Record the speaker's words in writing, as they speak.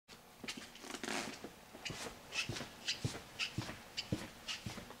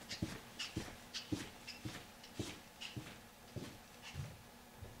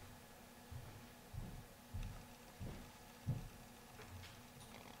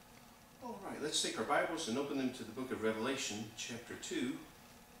let's take our Bibles and open them to the book of Revelation, chapter 2.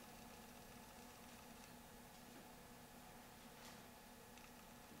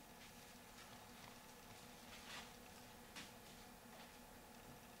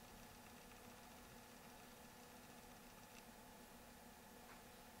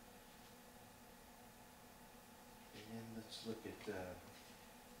 And let's look at,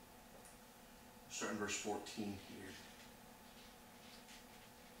 start in verse 14 here.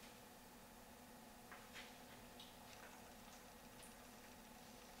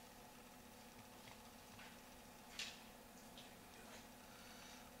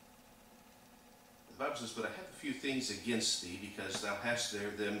 The Bible says, "But I have a few things against thee, because thou hast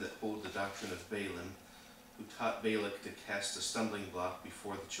there them that hold the doctrine of Balaam, who taught Balak to cast a stumbling block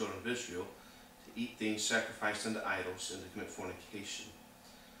before the children of Israel, to eat things sacrificed unto idols, and to commit fornication.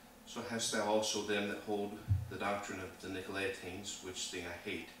 So hast thou also them that hold the doctrine of the Nicolaitanes, which thing I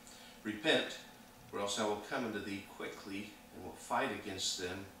hate. Repent, or else I will come unto thee quickly, and will fight against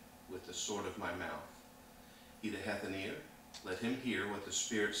them with the sword of my mouth. He that hath an ear, let him hear what the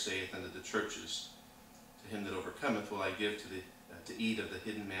Spirit saith unto the churches. To him that overcometh will I give to eat of the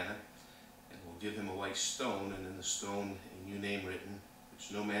hidden manna, and will give him a white stone, and in the stone a new name written, which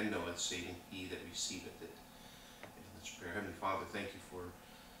no man knoweth, saving he that receiveth it." And let's pray. Heavenly Father, thank you for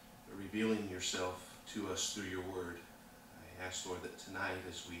revealing yourself to us through your word. I ask, Lord, that tonight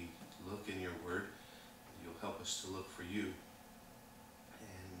as we look in your word, you'll help us to look for you,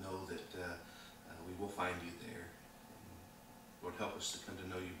 and know that we will find you there. And Lord, help us to come to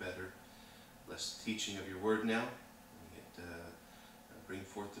know you better. Bless the teaching of your word now, and bring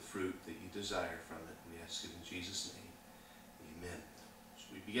forth the fruit that you desire from it. We ask it in Jesus' name. Amen. So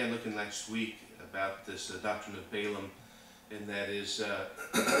we began looking last week about this doctrine of Balaam, and that is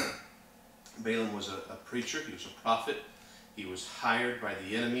Balaam was a preacher. He was a prophet. He was hired by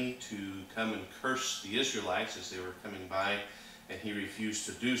the enemy to come and curse the Israelites as they were coming by, and he refused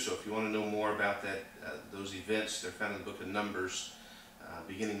to do so. If you want to know more about that, those events, they're found in the book of Numbers,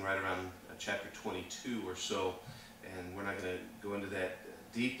 beginning right around chapter 22 or so, and we're not going to go into that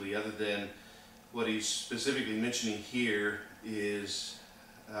deeply, other than what he's specifically mentioning here is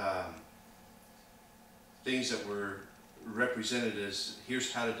things that were represented as,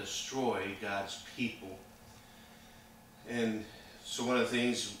 here's how to destroy God's people. And so one of the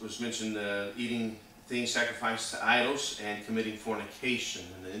things was mentioned, eating things sacrificed to idols and committing fornication,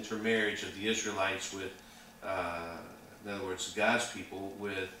 and the intermarriage of the Israelites with, in other words, God's people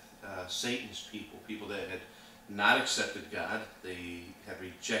with Satan's people, people that had not accepted God. They had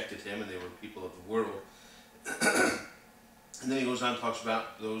rejected him, and they were people of the world. And then he goes on and talks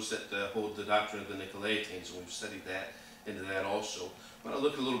about those that hold the doctrine of the Nicolaitanes, and we've studied that into that also. I want to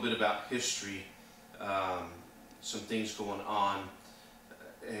look a little bit about history, some things going on,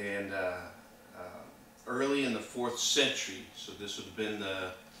 and early in the 4th century, so this would have been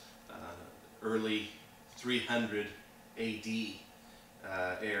the early 300 AD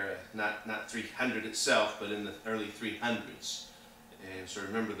era, not 300 itself, but in the early 300s. And so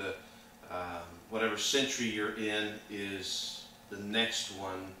remember, the whatever century you're in is the next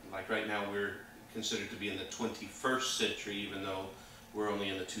one. Like right now, we're considered to be in the 21st century, even though we're only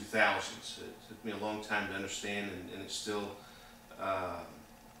in the 2000s. It took me a long time to understand, and it still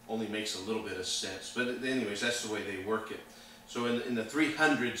only makes a little bit of sense. But anyways, that's the way they work it. So in the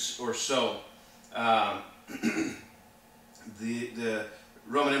 300s or so, the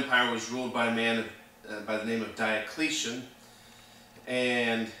Roman Empire was ruled by a man by the name of Diocletian,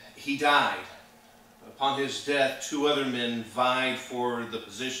 and he died. Upon his death, 2 other men vied for the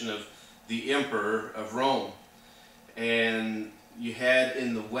position of the Emperor of Rome. And you had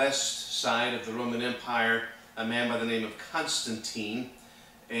in the west side of the Roman Empire a man by the name of Constantine,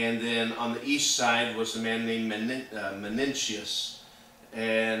 and then on the east side was a man named Menintius.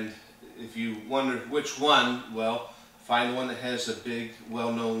 And if you wonder which one, well, find the one that has a big,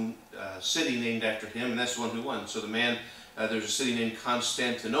 well-known city named after him, and that's the one who won. So the man, there's a city named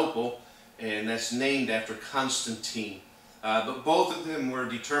Constantinople, and that's named after Constantine. But both of them were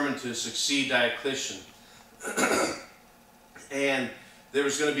determined to succeed Diocletian. And there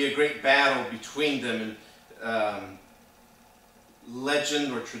was going to be a great battle between them, and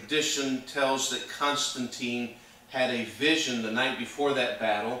legend or tradition tells that Constantine had a vision the night before that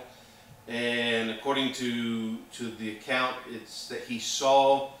battle, and according to the account, it's that he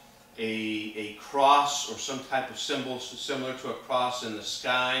saw a cross or some type of symbol similar to a cross in the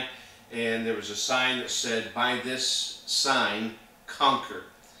sky, and there was a sign that said, "By this sign, conquer."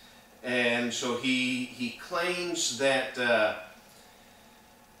 And so he claims that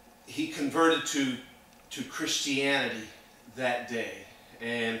he converted to Christianity that day,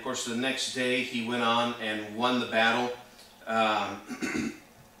 And of course the next day he went on and won the battle.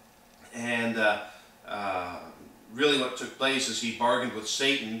 Really what took place is he bargained with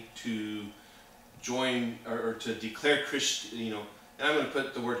Satan to join or to declare and I'm going to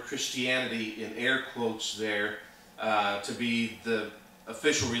put the word Christianity in air quotes there, to be the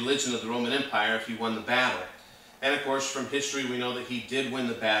official religion of the Roman Empire if he won the battle. And of course from history we know that he did win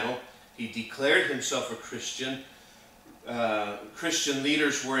the battle. He declared himself a Christian. Christian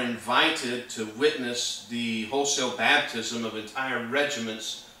leaders were invited to witness the wholesale baptism of entire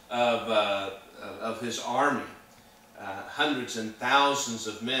regiments of his army. Hundreds and thousands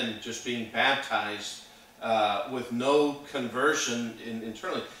of men just being baptized with no conversion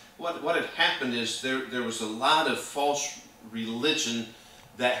internally. What had happened is there was a lot of false religion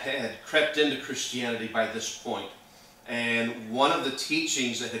that had crept into Christianity by this point. And one of the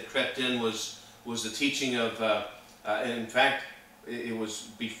teachings that had crept in was the teaching of, in fact, it was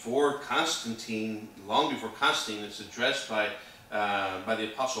before Constantine, long before Constantine. It's addressed by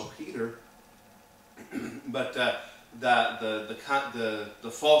the Apostle Peter. But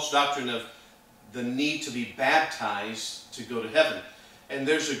the false doctrine of the need to be baptized to go to heaven. And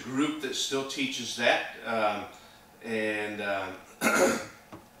there's a group that still teaches that,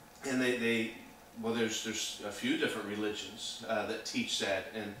 well, there's a few different religions that teach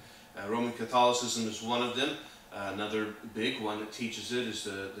that, and Roman Catholicism is one of them. Another big one that teaches it is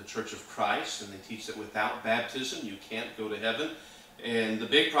the Church of Christ, and they teach that without baptism you can't go to heaven. And the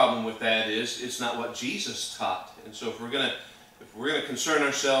big problem with that is it's not what Jesus taught. And so if we're gonna concern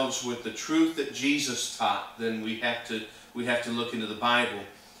ourselves with the truth that Jesus taught, then we have to look into the Bible.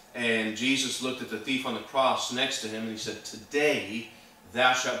 And Jesus looked at the thief on the cross next to him and he said, "Today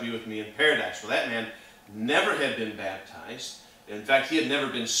thou shalt be with me in paradise." Well, that man never had been baptized. In fact, he had never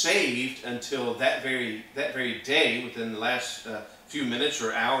been saved until that very day, within the last few minutes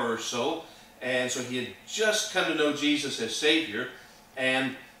or hour or so. And so he had just come to know Jesus as Savior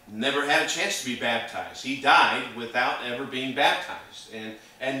and never had a chance to be baptized. He died without ever being baptized.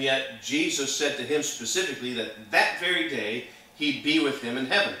 And yet Jesus said to him specifically that very day he'd be with him in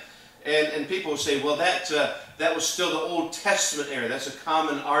heaven. And people will say, well, that was still the Old Testament era. That's a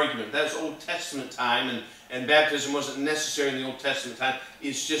common argument. That was Old Testament time, and baptism wasn't necessary in the Old Testament time.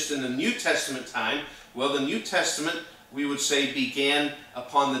 It's just in the New Testament time. Well, the New Testament, we would say, began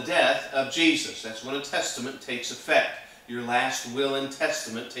upon the death of Jesus. That's when a testament takes effect. Your last will and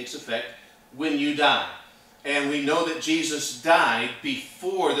testament takes effect when you die. And we know that Jesus died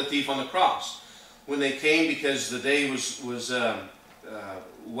before the thief on the cross. When they came, because the day was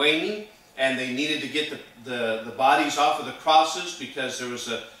waning, and they needed to get the bodies off of the crosses because there was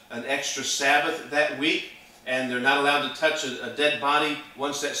an extra Sabbath that week, and they're not allowed to touch a dead body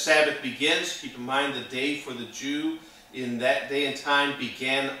once that Sabbath begins. Keep in mind the day for the Jew in that day and time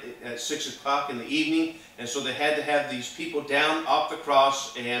began at 6 o'clock in the evening, and so they had to have these people down off the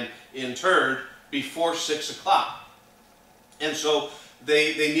cross and interred before 6 o'clock. And so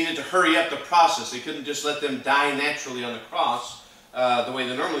they needed to hurry up the process. They couldn't just let them die naturally on the cross the way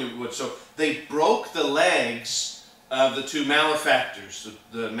they normally would. So they broke the legs of the two malefactors,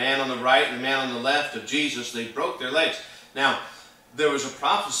 the man on the right and the man on the left of Jesus. They broke their legs. Now, there was a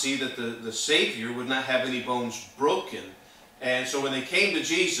prophecy that the Savior would not have any bones broken. And so when they came to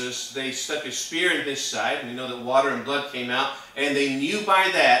Jesus, they stuck a spear in his side, and we know that water and blood came out, and they knew by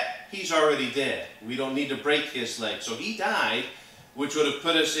that he's already dead. We don't need to break his leg. So he died, which would have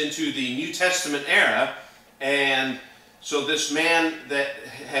put us into the New Testament era. And so this man that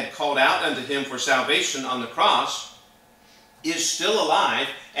had called out unto him for salvation on the cross is still alive,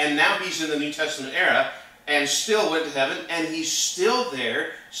 and now he's in the New Testament era, and still went to heaven, and he's still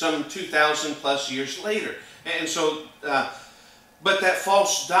there some 2,000 plus years later. And so, but that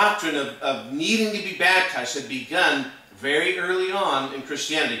false doctrine of needing to be baptized had begun very early on in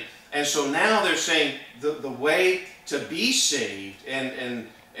Christianity. And so now they're saying the way to be saved and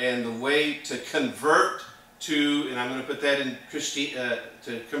the way to convert to, and I'm going to put that in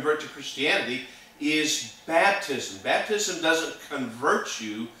to convert to Christianity, is baptism. Baptism doesn't convert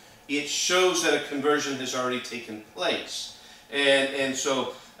you. It shows that a conversion has already taken place. And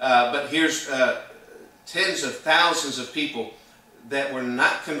so, but here's tens of thousands of people that were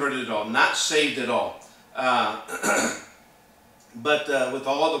not converted at all, not saved at all. But with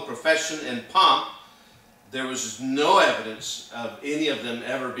all the profession and pomp, there was no evidence of any of them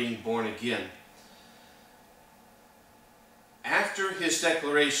ever being born again. After his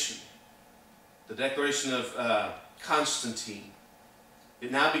declaration, the declaration of Constantine,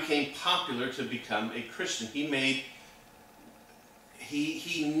 it now became popular to become a Christian. He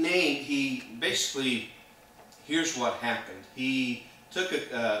basically, here's what happened. He took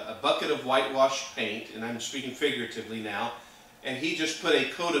a bucket of whitewash paint, and I'm speaking figuratively now, and he just put a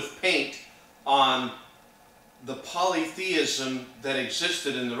coat of paint on the polytheism that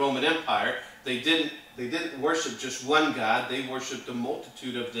existed in the Roman Empire. They didn't worship just one god, they worshipped a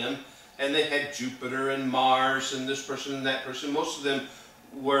multitude of them, and they had Jupiter and Mars and this person and that person. Most of them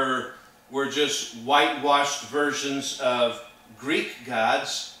were just whitewashed versions of Greek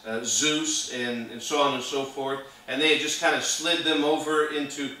gods, Zeus and so on and so forth, and they had just kind of slid them over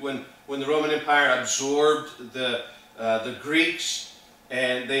into, when the Roman Empire absorbed the Greeks,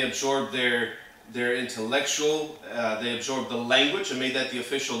 and they absorbed their intellectual, they absorbed the language and made that the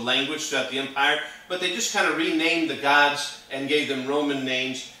official language throughout the empire, but they just kind of renamed the gods and gave them Roman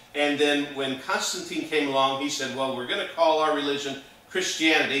names. And then when Constantine came along, he said, well, we're going to call our religion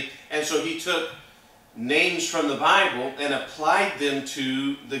Christianity, and so he took names from the Bible and applied them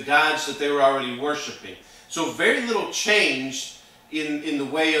to the gods that they were already worshiping. So very little changed in the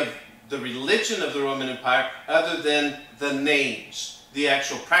way of the religion of the Roman Empire other than the names. The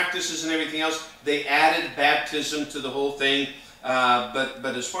actual practices and everything else, they added baptism to the whole thing,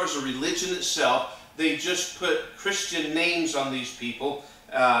 but as far as the religion itself, they just put Christian names on these people,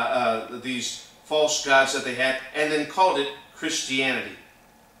 these false gods that they had, and then called it Christianity.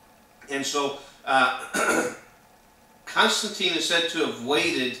 And so Constantine is said to have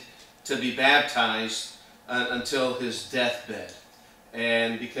waited to be baptized until his deathbed.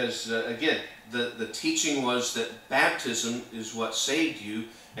 And because, again, the teaching was that baptism is what saved you,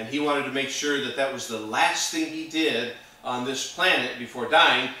 and he wanted to make sure that that was the last thing he did on this planet before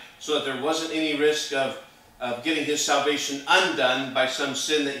dying, so that there wasn't any risk of getting his salvation undone by some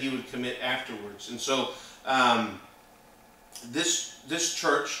sin that he would commit afterwards. And so this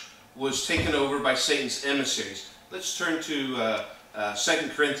church was taken over by Satan's emissaries. Let's turn to 2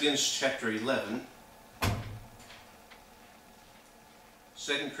 Corinthians chapter 11.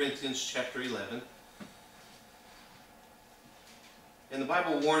 2 Corinthians chapter 11. And the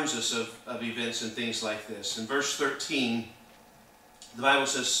Bible warns us of events and things like this. In verse 13, the Bible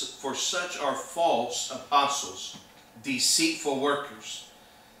says, for such are false apostles, deceitful workers.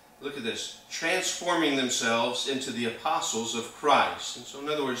 Look at this. Transforming themselves into the apostles of Christ. And so in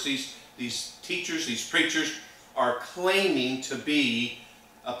other words, these teachers, these preachers are claiming to be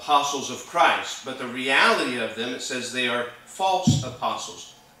apostles of Christ. But the reality of them, it says they are false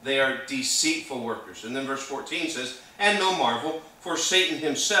apostles. They are deceitful workers. And then verse 14 says, and no marvel, for Satan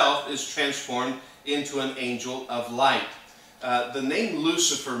himself is transformed into an angel of light. The name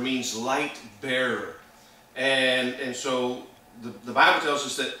Lucifer means light bearer. And so the Bible tells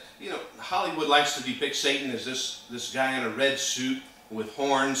us that, you know, Hollywood likes to depict Satan as this guy in a red suit with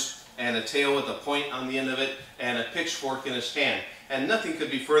horns and a tail with a point on the end of it and a pitchfork in his hand. And nothing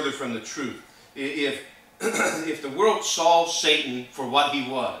could be further from the truth. If the world saw Satan for what he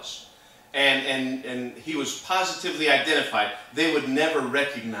was, and he was positively identified, they would never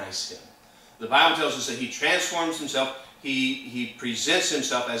recognize him. The Bible tells us that he transforms himself. He presents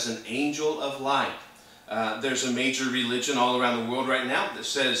himself as an angel of light. There's a major religion all around the world right now that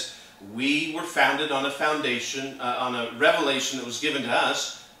says we were founded on a foundation, on a revelation that was given to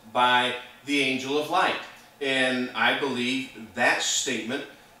us by the angel of light. And I believe that statement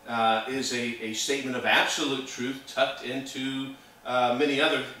is a statement of absolute truth tucked into many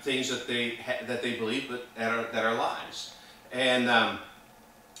other things that they believe, but that are lies. And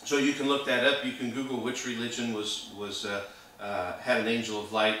so you can look that up. You can Google which religion had an angel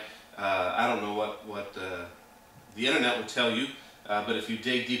of light. I don't know what the internet will tell you, but if you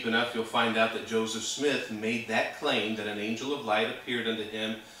dig deep enough, you'll find out that Joseph Smith made that claim that an angel of light appeared unto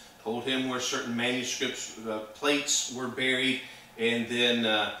him, told him where certain manuscripts, plates were buried, and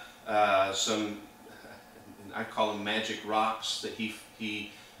then some, I call them magic rocks, that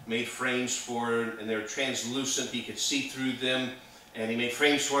he made frames for, and they were translucent. He could see through them, and he made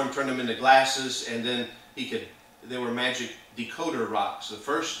frames for him, turned them into glasses, and then they were magic decoder rocks. The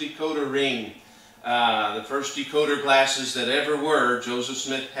first decoder ring, the first decoder glasses that ever were, Joseph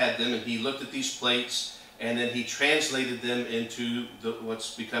Smith had them, and he looked at these plates, and then he translated them into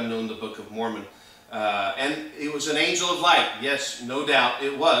what's become known the Book of Mormon. And it was an angel of light. Yes, no doubt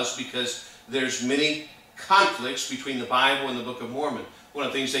it was, because there's many conflicts between the Bible and the Book of Mormon. One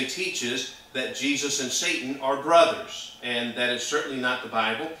of the things they teach is that Jesus and Satan are brothers, and that is certainly not the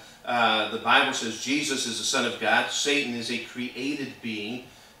Bible. The Bible says Jesus is the Son of God. Satan is a created being,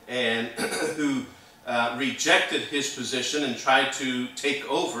 and who rejected his position and tried to take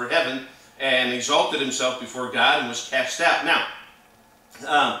over heaven and exalted himself before God and was cast out.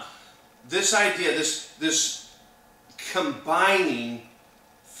 Now, this idea, this combining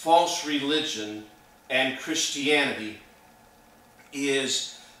false religion and Christianity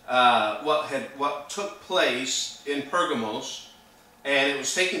is what took place in Pergamos, and it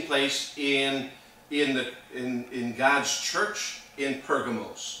was taking place in God's church in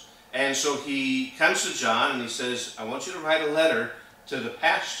Pergamos. And so he comes to John and he says, I want you to write a letter to the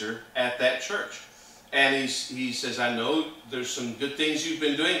pastor at that church. And he says, I know there's some good things you've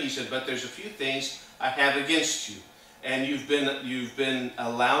been doing. He said, but there's a few things I have against you. And you've been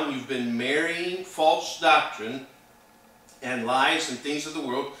marrying false doctrine and lies and things of the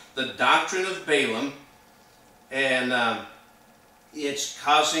world, the doctrine of Balaam, and it's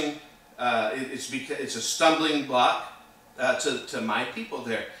causing, it's a stumbling block to my people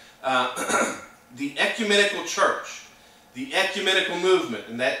there. The ecumenical church, the ecumenical movement,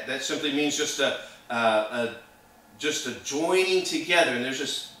 and that simply means just a joining together. And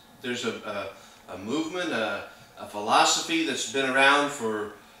there's a movement, a philosophy that's been around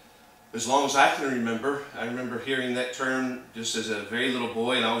for as long as I can remember. I remember hearing that term just as a very little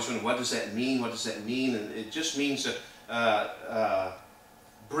boy, and I always wondered, what does that mean? What does that mean? And it just means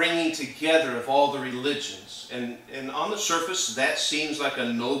bringing together of all the religions. And on the surface, that seems like a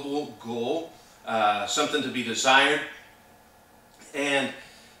noble goal, something to be desired. And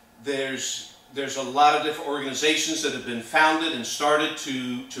there's a lot of different organizations that have been founded and started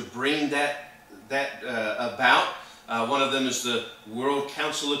to bring that about. One of them is the World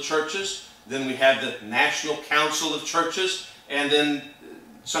Council of Churches. Then we have the National Council of Churches. And then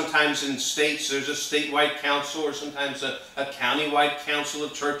sometimes in states there's a statewide council, or sometimes a county-wide council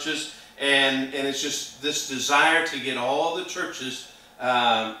of churches. And it's just this desire to get all the churches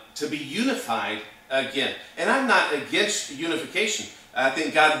to be unified again. And I'm not against unification. I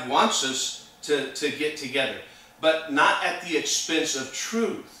think God wants us to get together, but not at the expense of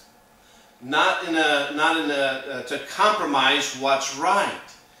truth. Not to compromise what's right.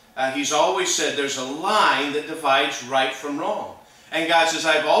 He's always said there's a line that divides right from wrong. And God says,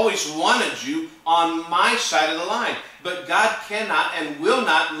 I've always wanted you on my side of the line. But God cannot and will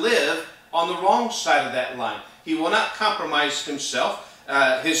not live on the wrong side of that line. He will not compromise himself,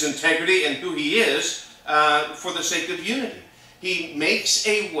 his integrity and who he is for the sake of unity. He makes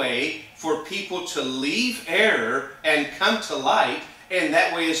a way for people to leave error and come to light, and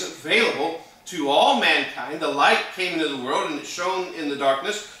that way is available to all mankind. The light came into the world and it shone in the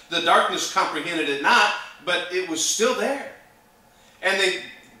darkness. The darkness comprehended it not, but it was still there. And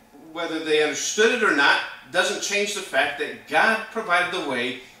whether they understood it or not, doesn't change the fact that God provided the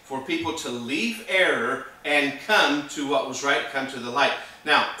way for people to leave error and come to what was right, come to the light.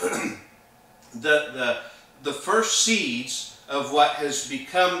 Now, the first seeds of what has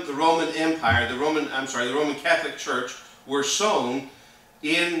become the Roman Empire, the Roman Catholic Church, were sown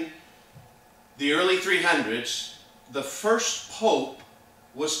in the early 300s. The first pope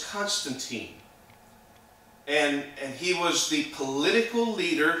was Constantine. And he was the political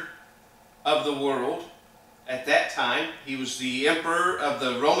leader of the world at that time. He was the emperor of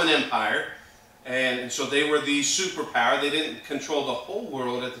the Roman Empire. And so they were the superpower. They didn't control the whole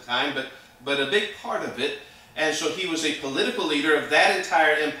world at the time, but a big part of it. And so he was a political leader of that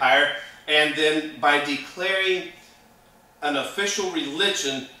entire empire. And then by declaring an official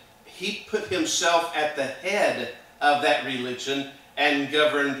religion, he put himself at the head of that religion and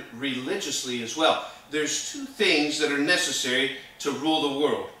governed religiously as well. There's two things that are necessary to rule the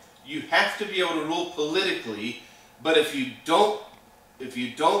world. You have to be able to rule politically, but if you don't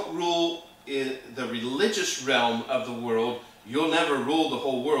rule in the religious realm of the world, you'll never rule the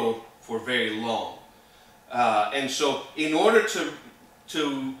whole world for very long. And so in order to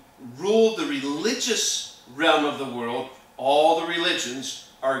rule the religious realm of the world, all the religions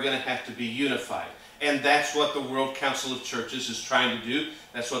are going to have to be unified. And that's what the World Council of Churches is trying to do.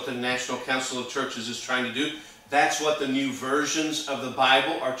 That's what the National Council of Churches is trying to do. That's what the new versions of the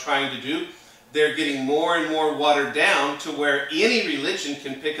Bible are trying to do. They're getting more and more watered down to where any religion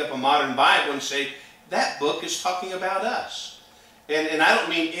can pick up a modern Bible and say, that book is talking about us. And I don't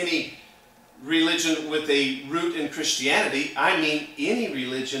mean any religion with a root in Christianity. I mean any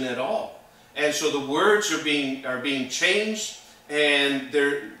religion at all. And so the words are being changed, and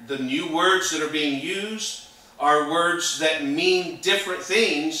the new words that are being used are words that mean different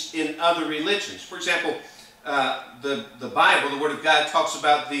things in other religions. For example, the Bible, the Word of God, talks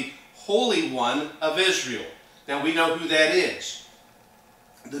about the Holy One of Israel. Now we know who that is.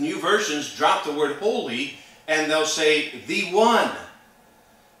 The new versions drop the word holy and they'll say the one,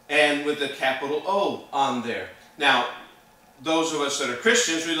 and with the capital O on there. Now, those of us that are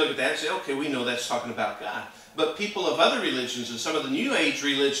Christians, we look at that and say, okay, we know that's talking about God. But people of other religions and some of the New Age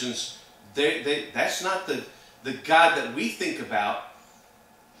religions, that's not the God that we think about.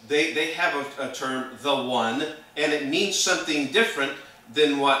 they have a term, the One, and it means something different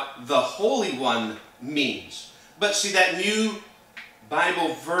than what the Holy One means. But see, that New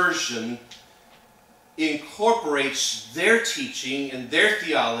Bible Version incorporates their teaching and their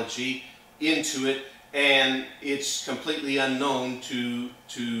theology into it, and it's completely unknown to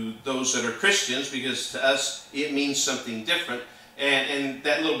those that are Christians, because to us it means something different. And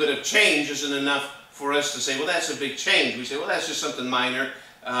that little bit of change isn't enough for us to say, well, that's a big change. We say, well, that's just something minor,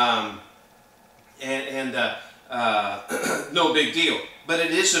 no big deal. But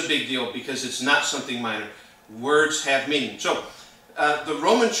it is a big deal because it's not something minor. Words have meaning. So the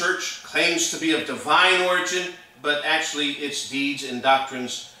Roman Church claims to be of divine origin, but actually its deeds and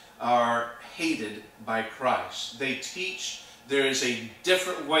doctrines are hated by Christ. They teach there is a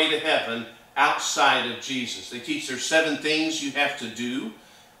different way to heaven outside of Jesus. They teach there's 7 things you have to do,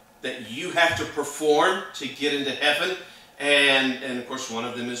 that you have to perform to get into heaven. And of course, one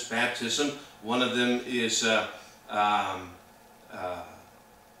of them is baptism. One of them is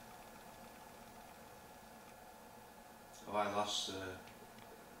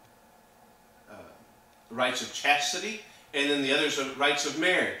rites of chastity, and then the others are rites of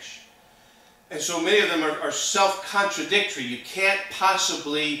marriage. And so many of them are self-contradictory. You can't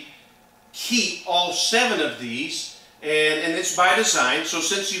possibly keep all 7 of these, and it's by design. So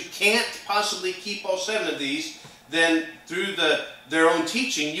since you can't possibly keep all 7 of these, then through their own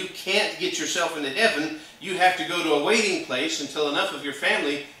teaching, you can't get yourself into heaven. You have to go to a waiting place until enough of your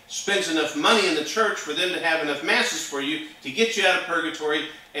family spends enough money in the church for them to have enough masses for you to get you out of purgatory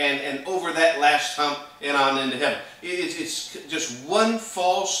and over that last hump and on into heaven. It's just one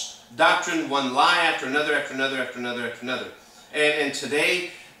false doctrine, one lie after another, after another, after another, after another. And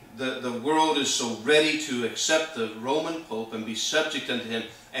today, the world is so ready to accept the Roman Pope and be subject unto him,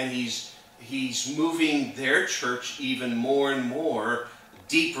 and he's moving their church even more and more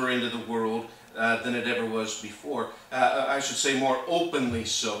deeper into the world than it ever was before. I should say more openly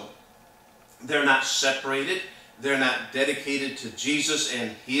so. They're not separated. They're not dedicated to Jesus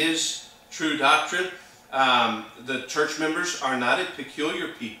and his true doctrine. The church members are not a peculiar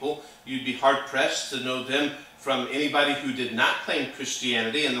people. You'd be hard-pressed to know them from anybody who did not claim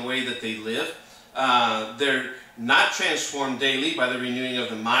Christianity in the way that they live. They're not transformed daily by the renewing of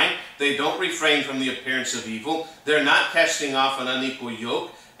the mind. They don't refrain from the appearance of evil. They're not casting off an unequal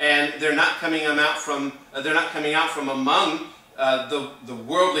yoke, and they're not coming out from among the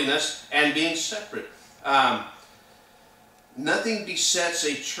worldliness and being separate. Nothing besets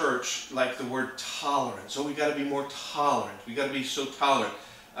a church like the word tolerance. So we've got to be more tolerant. We've got to be so tolerant.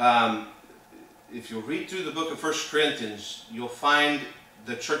 If you'll read through the book of 1 Corinthians, you'll find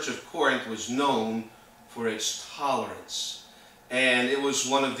the church of Corinth was known for its tolerance. And it was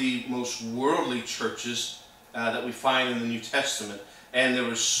one of the most worldly churches that we find in the New Testament. And there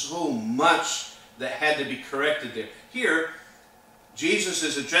was so much that had to be corrected there. Here, Jesus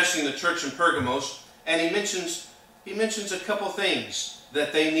is addressing the church in Pergamos, and he mentions a couple things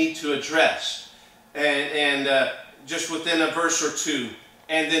that they need to address, and just within a verse or two,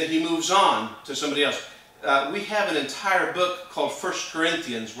 and then he moves on to somebody else. We have an entire book called 1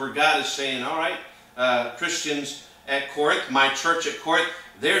 Corinthians where God is saying, all right, Christians at Corinth, my church at Corinth,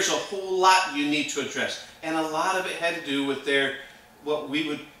 there's a whole lot you need to address. And a lot of it had to do with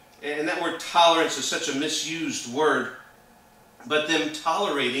and that word tolerance is such a misused word, but them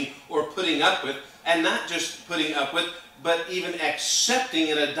tolerating or putting up with, and not just putting up with, but even accepting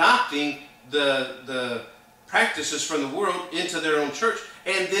and adopting the practices from the world into their own church,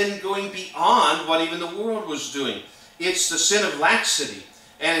 and then going beyond what even the world was doing. It's the sin of laxity,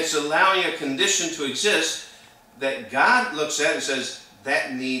 and it's allowing a condition to exist that God looks at and says,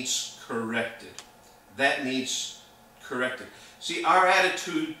 that needs corrected. That needs corrected. See, our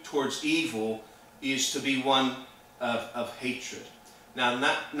attitude towards evil is to be one of hatred. Now,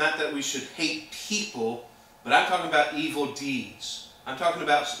 not that we should hate people, but I'm talking about evil deeds. I'm talking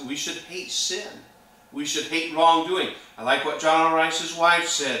about we should hate sin. We should hate wrongdoing. I like what John R. Rice's wife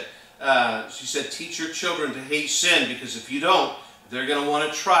said. She said, teach your children to hate sin, because if you don't, they're going to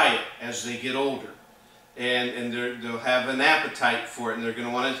want to try it as they get older. And they'll have an appetite for it, and they're going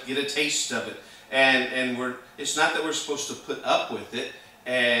to want to get a taste of it. And it's not that we're supposed to put up with it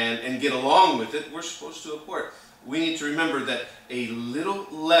and get along with it. We're supposed to abhor it. We need to remember that a little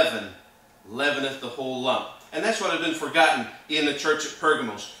leaven leaveneth the whole lump. And that's what had been forgotten in the church at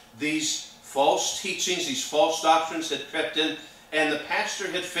Pergamos. These false teachings, these false doctrines had crept in, and the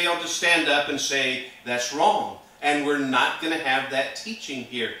pastor had failed to stand up and say, that's wrong, and we're not going to have that teaching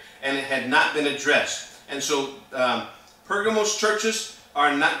here. And it had not been addressed. And so Pergamos churches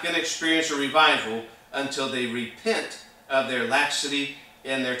are not going to experience a revival until they repent of their laxity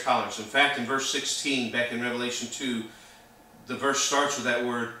in their tolerance. In fact, in verse 16, back in Revelation 2, the verse starts with that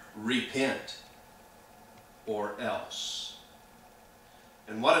word, repent, or else.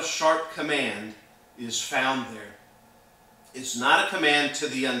 And what a sharp command is found there. It's not a command to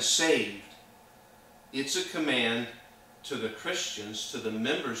the unsaved. It's a command to the Christians, to the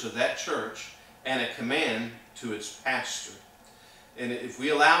members of that church, and a command to its pastor. And if we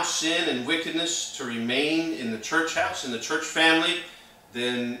allow sin and wickedness to remain in the church house, in the church family,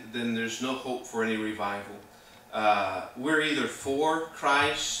 then there's no hope for any revival. We're either for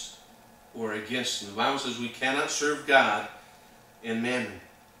Christ or against Him. The Bible says we cannot serve God and mammon.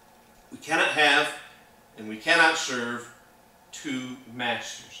 We cannot have and we cannot serve two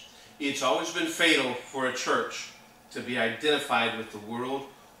masters. It's always been fatal for a church to be identified with the world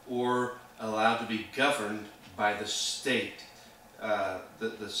or allowed to be governed by the state.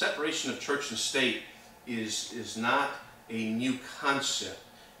 The separation of church and state is not a new concept.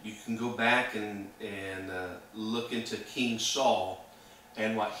 You can go back and look into King Saul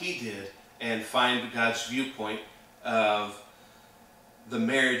and what he did and find God's viewpoint of the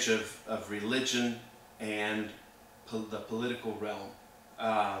marriage of religion and the political realm.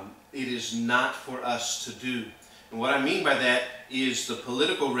 It is not for us to do. And what I mean by that is the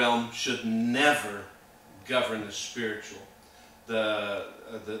political realm should never govern the spiritual. The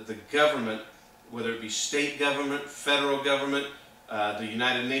government, whether it be state government, federal government, the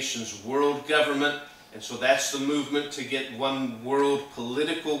United Nations world government, and so that's the movement to get one world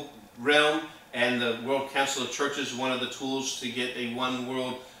political realm, and the World Council of Churches is one of the tools to get a one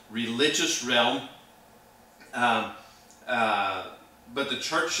world religious realm. But the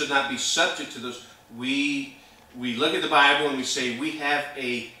church should not be subject to those. We look at the Bible and we say we have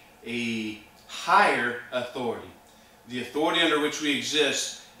a higher authority. The authority under which we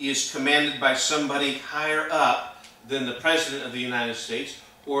exist is commanded by somebody higher up than the President of the United States,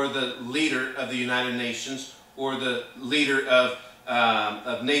 or the leader of the United Nations, or the leader of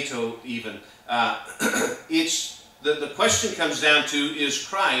NATO even. The question comes down to, is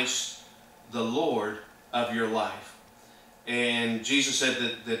Christ the Lord of your life? And Jesus said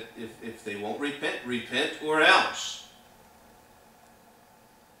that if they won't repent, repent or else.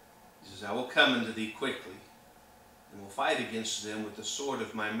 He says, I will come unto thee quickly, and will fight against them with the sword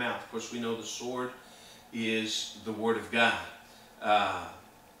of my mouth. Of course, we know the sword is the Word of God. The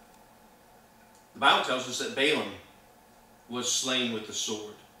Bible tells us that Balaam was slain with the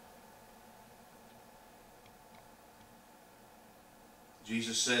sword.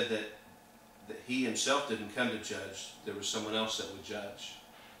 Jesus said that he himself didn't come to judge. There was someone else that would judge.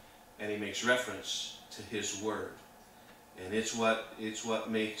 And he makes reference to his word. And it's what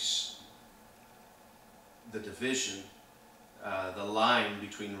makes the division, the line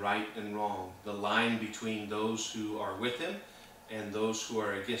between right and wrong, the line between those who are with him and those who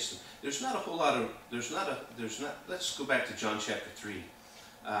are against him. There's not a whole lot of, let's go back to John chapter 3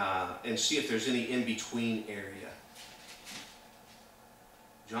 and see if there's any in-between area.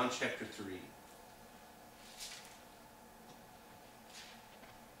 John chapter 3.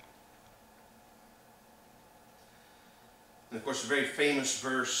 And of course, a very famous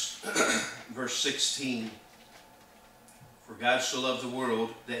verse, verse 16. For God so loved the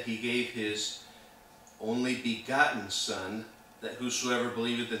world that he gave his only begotten Son, that whosoever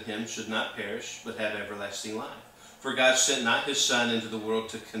believeth in him should not perish, but have everlasting life. For God sent not his Son into the world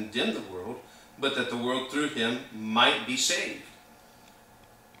to condemn the world, but that the world through him might be saved.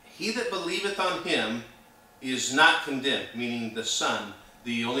 He that believeth on him is not condemned, meaning the Son,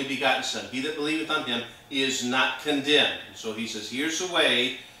 the only begotten Son. He that believeth on him is not condemned. So he says, here's a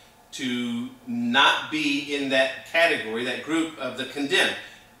way to not be in that category, that group of the condemned.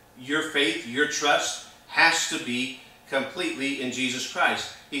 Your faith, your trust has to be completely in Jesus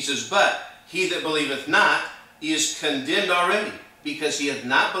Christ. He says, but he that believeth not is condemned already, because he hath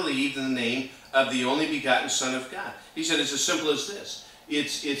not believed in the name of the only begotten Son of God. He said it's as simple as this.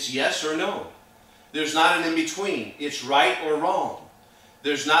 It's yes or no. There's not an in-between. It's right or wrong.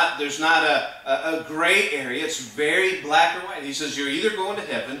 There's not a gray area. It's very black or white. He says you're either going to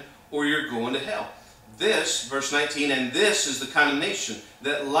heaven or you're going to hell. This, verse 19, and this is the condemnation,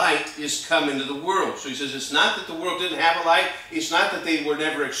 that light is come into the world. So he says it's not that the world didn't have a light. It's not that they were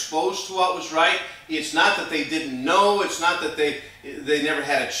never exposed to what was right. It's not that they didn't know. It's not that they never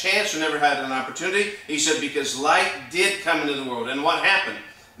had a chance or never had an opportunity. He said because light did come into the world. And what happened?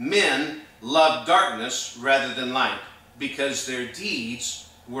 Men loved darkness rather than light, because their deeds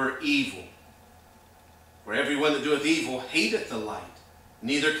were evil. For everyone that doeth evil hateth the light,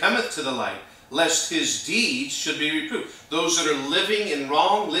 neither cometh to the light, lest his deeds should be reproved. Those that are living in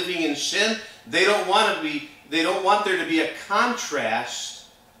wrong, living in sin, they don't want to be, They don't want there to be a contrast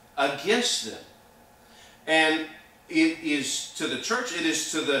against them. And it is to the church, it is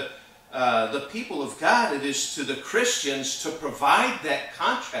to the people of God, it is to the Christians to provide that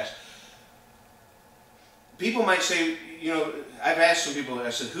contrast. People might say, you know, I've asked some people, I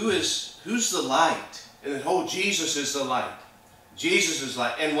said, who's the light? And oh, Jesus is the light. Jesus is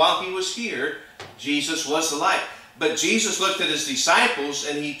light. And while he was here, Jesus was the light. But Jesus looked at his disciples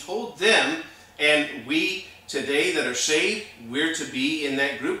and he told them, and we today that are saved, we're to be in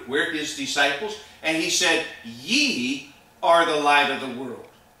that group, we're his disciples. And he said, ye are the light of the world.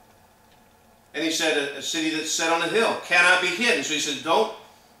 And he said, a city that's set on a hill cannot be hidden. So he said, don't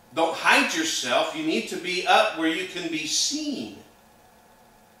hide yourself. You need to be up where you can be seen.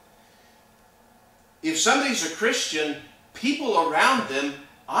 If somebody's a Christian, people around them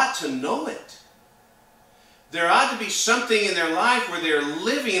ought to know it. There ought to be something in their life where they're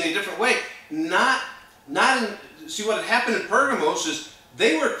living in a different way. See what had happened in Pergamos is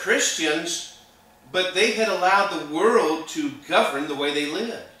they were Christians, but they had allowed the world to govern the way they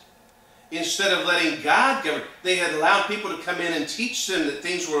lived. Instead of letting God govern, they had allowed people to come in and teach them that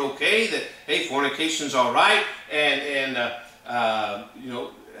things were okay, that, hey, fornication's all right, and you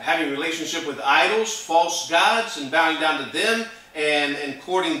know, having a relationship with idols, false gods, and bowing down to them, and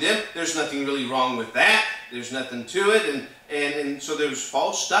courting them. There's nothing really wrong with that. There's nothing to it. And so there was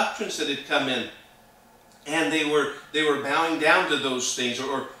false doctrines that had come in. And they were bowing down to those things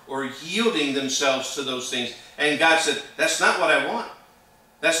or yielding themselves to those things. And God said, that's not what I want.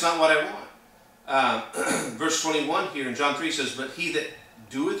 That's not what I want. Verse 21 here in John 3 says, but he that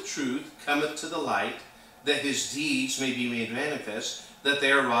doeth truth cometh to the light, that his deeds may be made manifest, that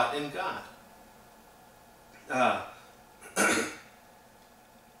they are wrought in God.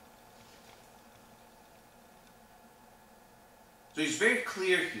 So he's very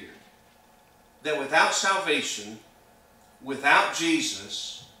clear here that without salvation, without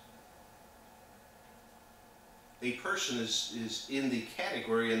Jesus, a person is in the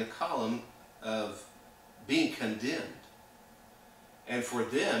category, in the column of being condemned. And for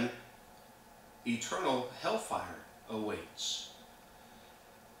them, eternal hellfire awaits.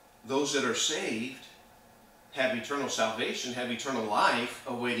 Those that are saved have eternal salvation, have eternal life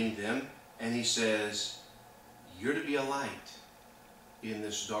awaiting them. And he says, you're to be a light in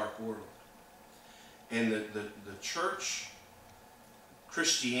this dark world. And the church,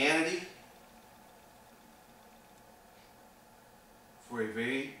 Christianity, for a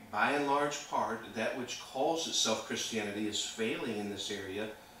very, by and large part, that which calls itself Christianity is failing in this area,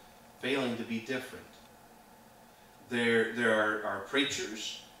 failing to be different. There are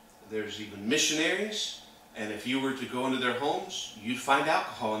preachers, there's even missionaries, and if you were to go into their homes, you'd find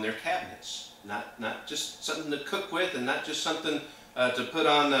alcohol in their cabinets. Not just something to cook with, and not just something to put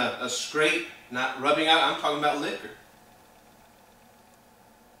on a scrape, not rubbing out. I'm talking about liquor.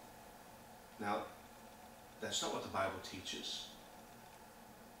 Now, that's not what the Bible teaches.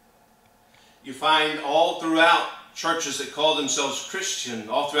 You find all throughout churches that call themselves Christian,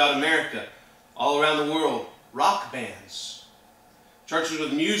 all throughout America, all around the world, rock bands. Churches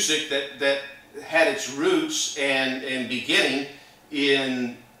with music that had its roots and beginning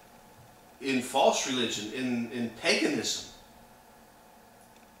in false religion, in paganism.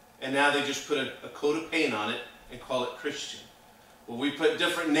 And now they just put a coat of paint on it and call it Christian. Well, we put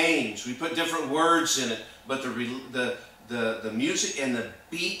different names, we put different words in it, but the music and the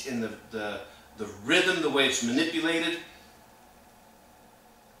beat and the rhythm, the way it's manipulated,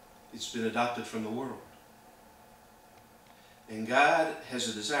 it's been adopted from the world. And God has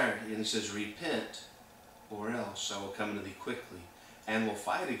a desire, and he says, repent, or else I will come unto thee quickly, and will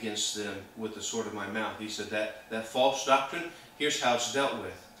fight against them with the sword of my mouth. He said that false doctrine, here's how it's dealt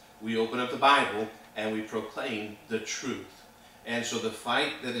with. We open up the Bible, and we proclaim the truth. And so the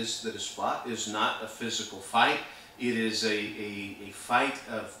fight that is fought is not a physical fight. It is a fight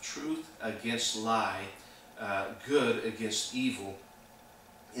of truth against lie, good against evil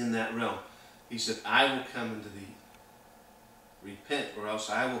in that realm. He said, I will come unto thee. Repent, or else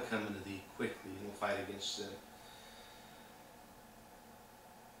I will come unto thee quickly and will fight against them.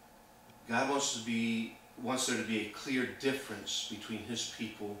 God wants there to be a clear difference between his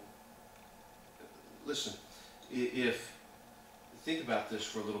people. Listen, think about this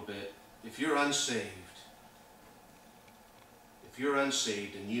for a little bit. If you're unsaved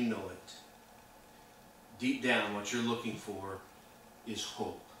and you know it, deep down what you're looking for is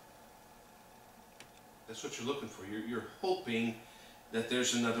hope. That's what you're looking for. You're hoping that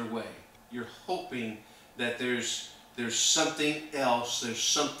there's another way. You're hoping that there's something else, there's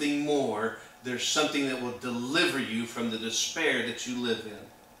something more, there's something that will deliver you from the despair that you live in.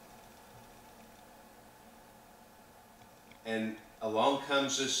 And along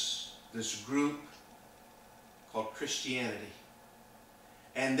comes this group called Christianity.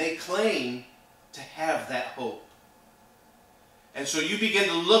 And they claim to have that hope. And so you begin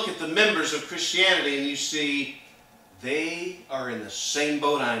to look at the members of Christianity and you see they are in the same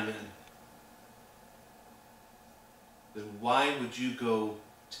boat I'm in. Then why would you go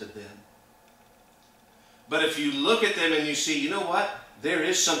to them? But if you look at them and you see, you know what? There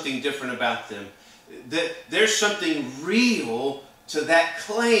is something different about them. There's something real to that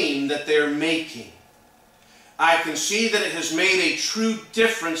claim that they're making. I can see that it has made a true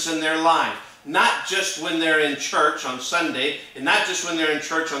difference in their life. Not just when they're in church on Sunday, and not just when they're in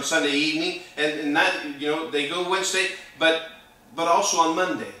church on Sunday evening, and not, they go Wednesday, but also on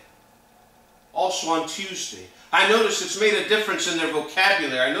Monday, also on Tuesday. I notice it's made a difference in their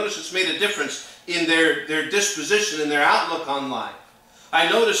vocabulary. I notice it's made a difference in their disposition and their outlook on life. I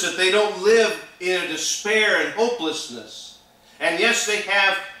notice that they don't live in a despair and hopelessness. And yes, they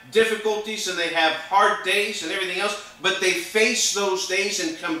have difficulties and they have hard days and everything else, but they face those days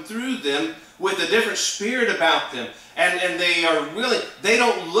and come through them with a different spirit about them. And they are willing, they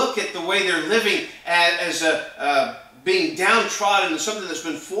don't look at the way they're living as being downtrodden and something that's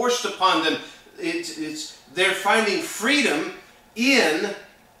been forced upon them. They're finding freedom in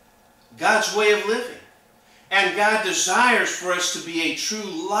God's way of living. And God desires for us to be a true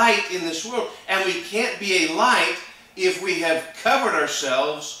light in this world. And we can't be a light if we have covered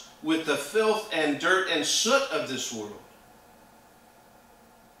ourselves with the filth and dirt and soot of this world.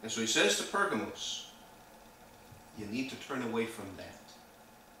 And so he says to Pergamos, you need to turn away from that.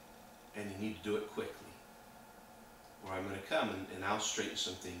 And you need to do it quickly. Or I'm going to come and I'll straighten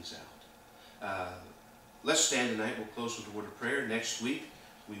some things out. Let's stand tonight. We'll close with a word of prayer. Next week,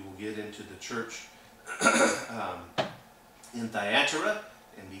 we will get into the church in Thyatira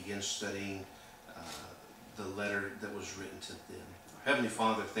and begin studying the letter that was written to them. Heavenly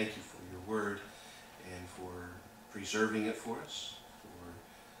Father, thank you for your word and for preserving it for us, for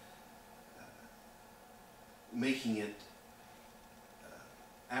making it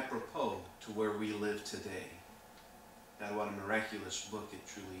apropos to where we live today. God, what a miraculous book it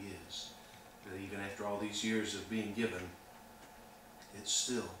truly is. That even after all these years of being given, it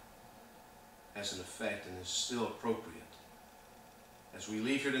still has an effect and is still appropriate. As we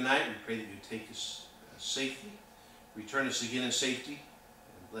leave here tonight, we pray that you take us safely, return us again in safety,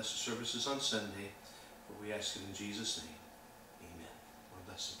 and bless the services on Sunday, for we ask it in Jesus' name.